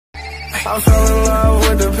I fell in love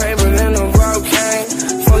with the paper, then the guap came.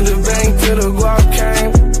 Fuck the bank till the guap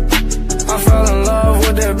came. I fell in love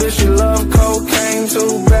with that bitch, she love cocaine.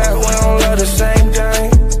 Too bad we don't love the same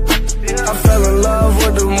thing. I fell in love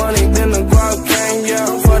with the money, then the guap came. Yeah,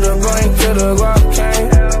 for the bank till the guap came.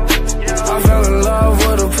 I fell in love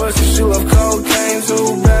with a pussy, she love cocaine.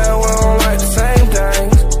 Too bad we don't like the same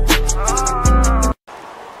things.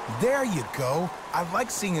 There you go. I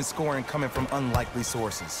like seeing his scoring coming from unlikely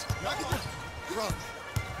sources.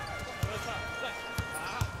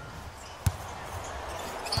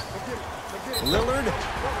 Lillard,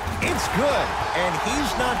 it's good, and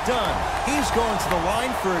he's not done. He's going to the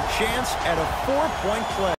line for a chance at a 4-point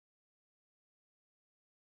play.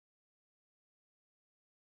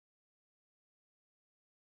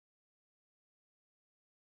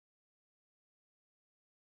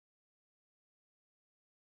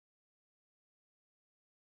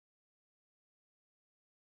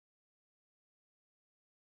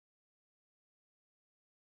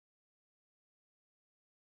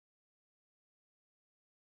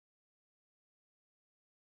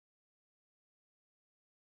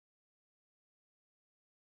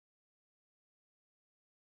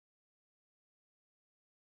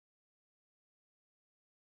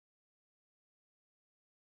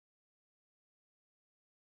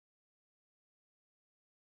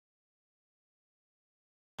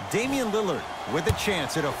 Damian Lillard with a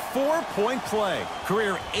chance at a 4-point play.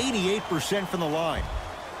 Career 88% from the line.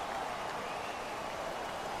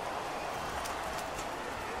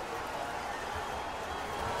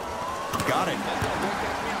 Got it.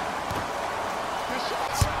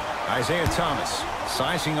 Isaiah Thomas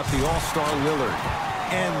sizing up the all-star Lillard.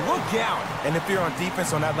 And look out. And if you're on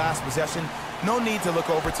defense on that last possession, no need to look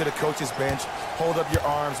over to the coach's bench, hold up your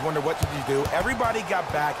arms, wonder what did you do. Everybody got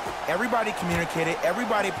back, everybody communicated,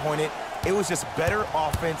 everybody pointed. It was just better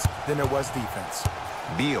offense than there was defense.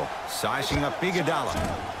 Beal sizing up Iguodala.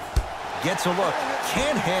 Gets a look,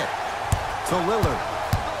 can't hit. To Lillard.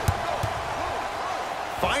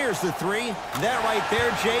 Fires the three. That right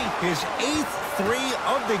there, Jay, his 8th three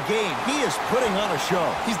of the game. He is putting on a show.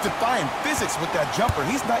 He's defying physics with that jumper.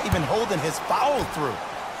 He's not even holding his foul through.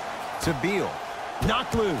 To Beal.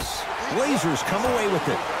 Knocked loose. Blazers come away with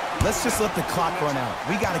it. Let's just let the clock run out.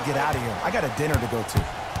 We got to get out of here. I got a dinner to go to.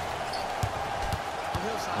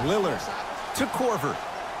 Lillard to Korver.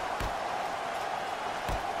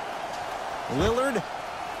 Lillard.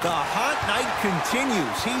 The hot night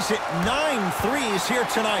continues. He's at 9 threes here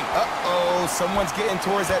tonight. Uh-oh, someone's getting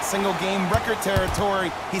towards that single-game record territory.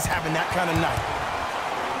 He's having that kind of night.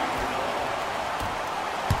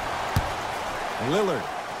 Lillard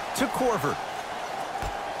to Korver.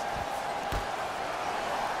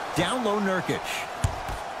 Down low, Nurkic.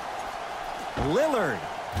 Lillard.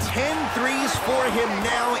 10 threes for him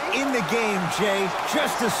now in the game, Jay.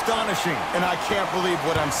 Just astonishing. And I can't believe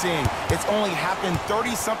what I'm seeing. It's only happened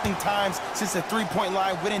 30-something times since the three-point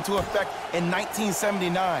line went into effect in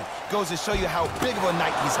 1979. Goes to show you how big of a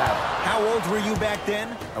night he's having. How old were you back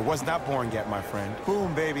then? I was not born yet, my friend.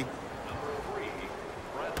 Boom, baby.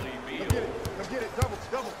 Come get it. Double.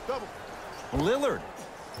 Lillard.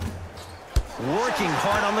 Working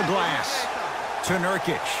hard on the glass. To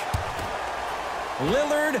Nurkic.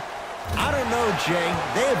 Lillard, I don't know, Jay.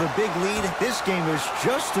 They have a big lead. This game is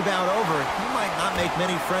just about over. He might not make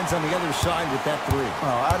many friends on the other side with that three.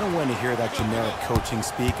 Oh, I don't want to hear that generic coaching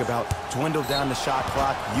speak about dwindle down the shot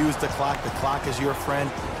clock, use the clock is your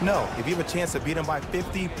friend. No, if you have a chance to beat him by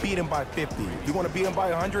 50, beat him by 50. If you want to beat him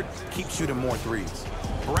by 100, keep shooting more threes.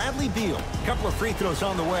 Bradley Beal, a couple of free throws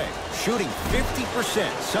on the way. Shooting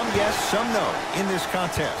 50%. Some yes, some no in this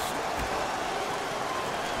contest.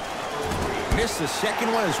 Missed the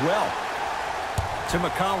second one as well. To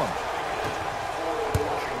McCollum.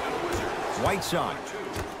 Whiteside.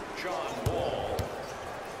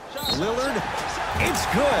 Lillard. It's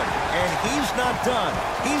good. And he's not done.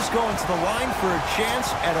 He's going to the line for a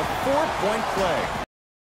chance at a 4-point play.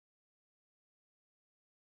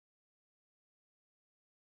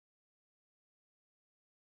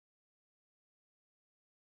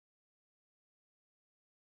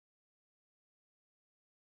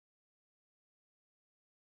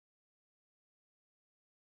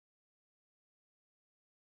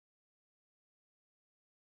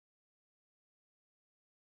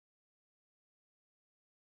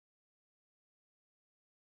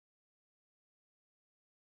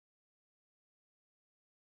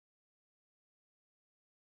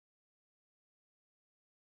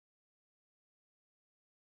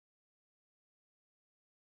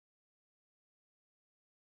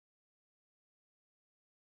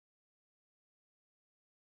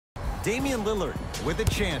 Damian Lillard with a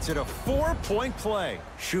chance at a 4-point play,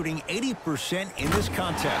 shooting 80% in this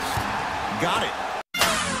contest. Got it.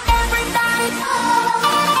 Everybody